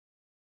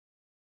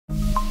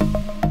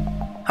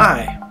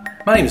Hi,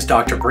 my name is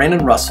Dr.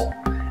 Brandon Russell,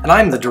 and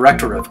I'm the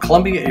Director of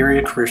Columbia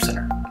Area Career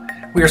Center.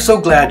 We are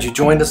so glad you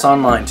joined us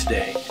online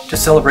today to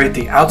celebrate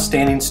the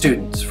outstanding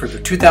students for the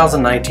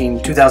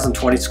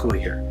 2019-2020 school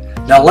year.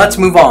 Now let's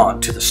move on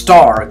to the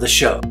star of the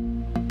show.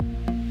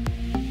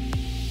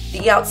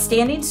 The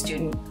outstanding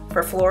student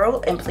for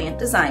Floral and Plant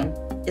Design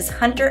is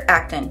Hunter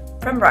Acton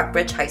from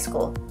Rockbridge High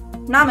School,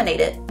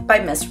 nominated by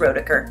Miss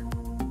Rodeker.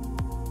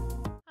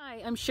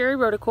 Hi, I'm Sherry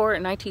Rodeker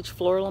and I teach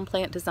Floral and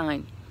Plant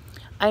Design.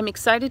 I'm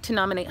excited to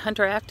nominate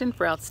Hunter Acton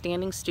for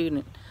Outstanding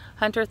Student.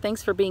 Hunter,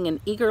 thanks for being an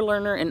eager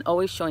learner and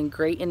always showing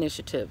great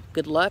initiative.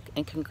 Good luck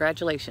and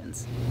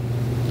congratulations.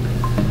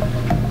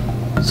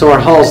 So our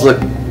halls look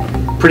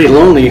pretty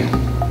lonely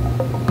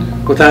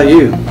without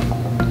you.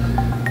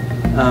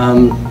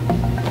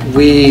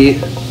 We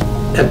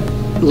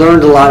have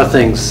learned a lot of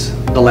things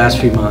the last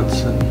few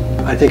months, and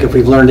I think if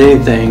we've learned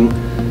anything,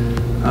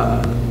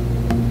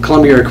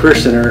 Columbia Area Career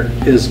Center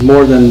is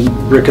more than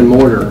brick and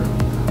mortar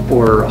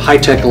or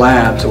high-tech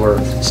labs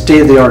or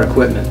state-of-the-art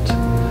equipment.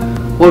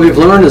 What we've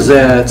learned is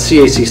that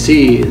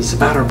CACC is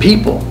about our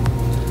people,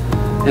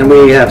 and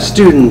we have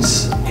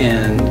students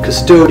and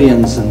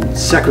custodians and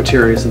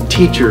secretaries and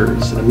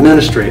teachers and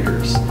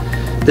administrators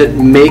that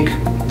make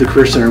the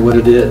Career Center what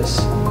it is.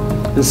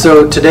 And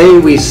so today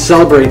we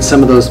celebrate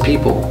some of those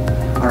people,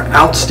 our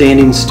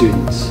outstanding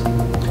students.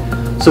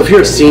 So if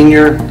you're a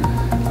senior,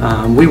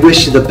 we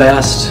wish you the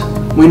best.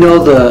 We know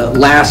the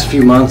last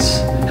few months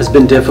has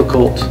been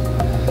difficult,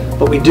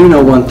 but we do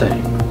know one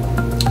thing.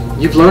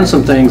 You've learned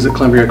some things at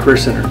Columbia Area Career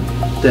Center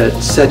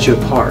that set you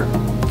apart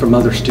from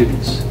other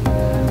students.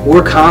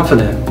 We're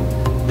confident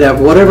that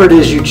whatever it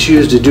is you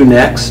choose to do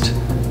next,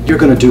 you're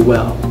going to do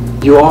well.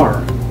 You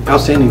are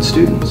outstanding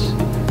students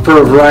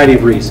for a variety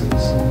of reasons.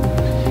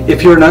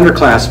 If you're an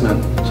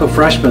underclassman, so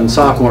freshman,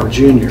 sophomore,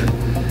 junior,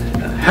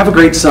 have a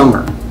great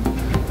summer.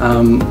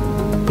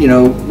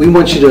 We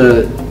want you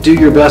to do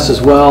your best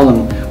as well,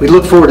 and we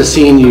look forward to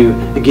seeing you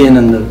again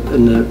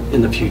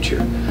in the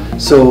future.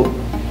 So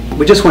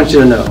we just want you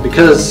to know,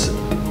 because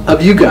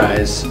of you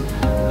guys,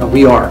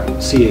 we are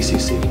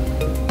CACC.